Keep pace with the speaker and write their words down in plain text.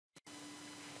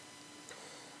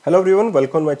Hello everyone,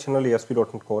 welcome to my channel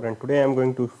ASP.NET Core, and today I am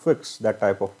going to fix that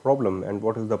type of problem. And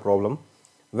what is the problem?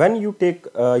 When you take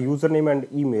username and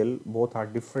email, both are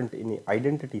different in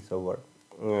identity server.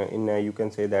 You can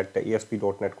say that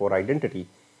ASP.NET Core identity.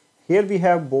 Here we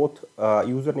have both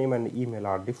username and email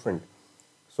are different.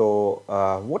 So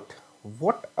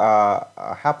what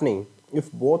happening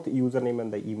if both username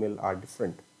and the email are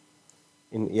different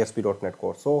in ASP.NET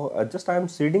Core? So just I am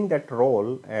seeding that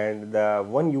role, and the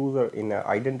one user in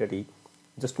identity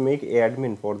just make a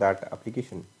admin for that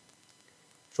application.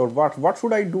 So what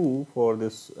should I do for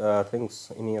this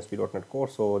things in ASP.NET Core?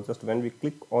 So just when we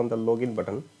click on the login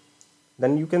button,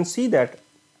 then you can see that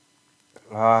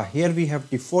here we have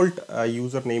default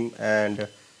username and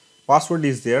password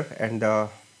is there, and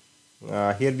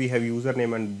here we have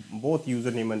username, and both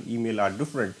username and email are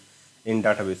different in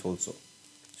database also.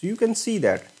 So you can see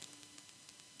that.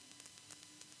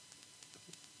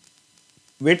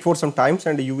 Wait for some times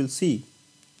and you will see.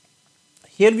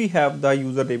 Here we have the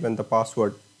username and the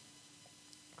password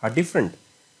are different.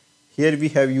 Here we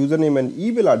have username and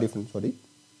email are different. Sorry.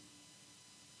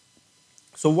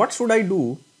 So what should I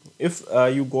do if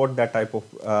you got that type of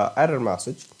error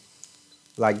message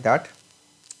like that?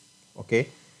 Okay,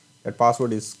 that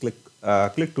password is click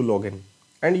to login,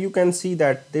 and you can see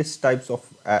that this types of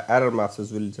error message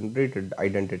will generated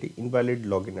identity invalid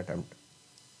login attempt.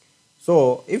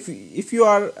 So if you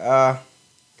are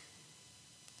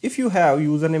if you have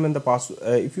username and the password,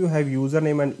 if you have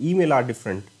username and email are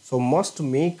different, so must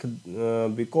make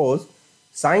because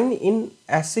sign in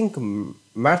async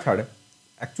method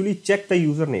actually check the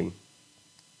username.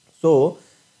 So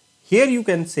here you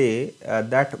can say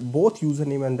that both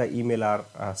username and the email are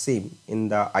same in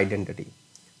the identity.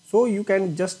 So you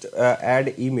can just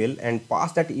add email and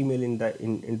pass that email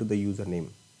into the username.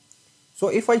 So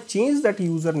if I change that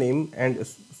username and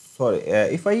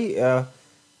if I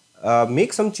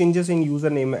make some changes in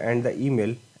username and the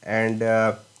email, and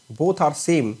both are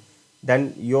same,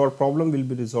 then your problem will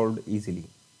be resolved easily.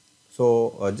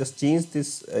 So just change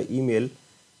this email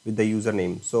with the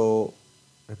username. So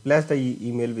replace the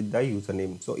email with the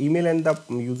username. So email and the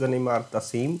username are the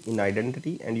same in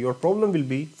identity, and your problem will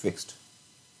be fixed.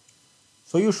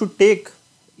 So you should take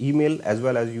email as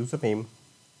well as username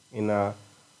in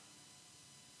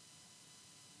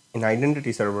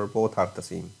identity server, both are the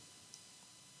same,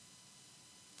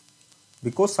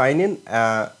 because sign in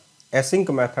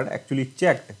async method actually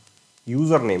checked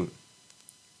username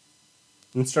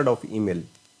instead of email.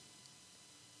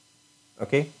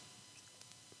 Okay,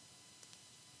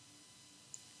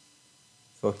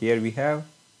 so here we have,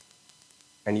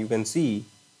 and you can see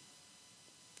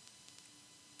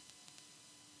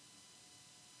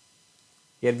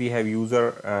here we have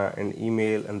user and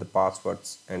email and the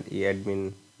passwords and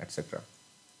admin, etc.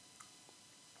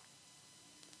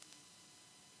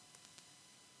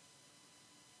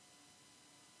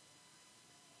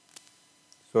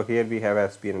 So here we have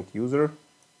ASP.NET user.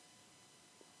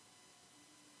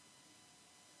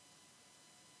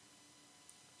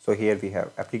 So here we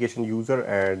have application user,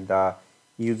 and the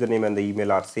username and the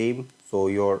email are same. So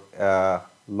your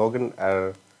login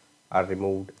error are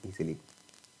removed easily.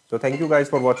 So thank you guys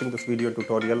for watching this video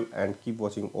tutorial, and keep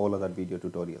watching all other video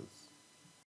tutorials.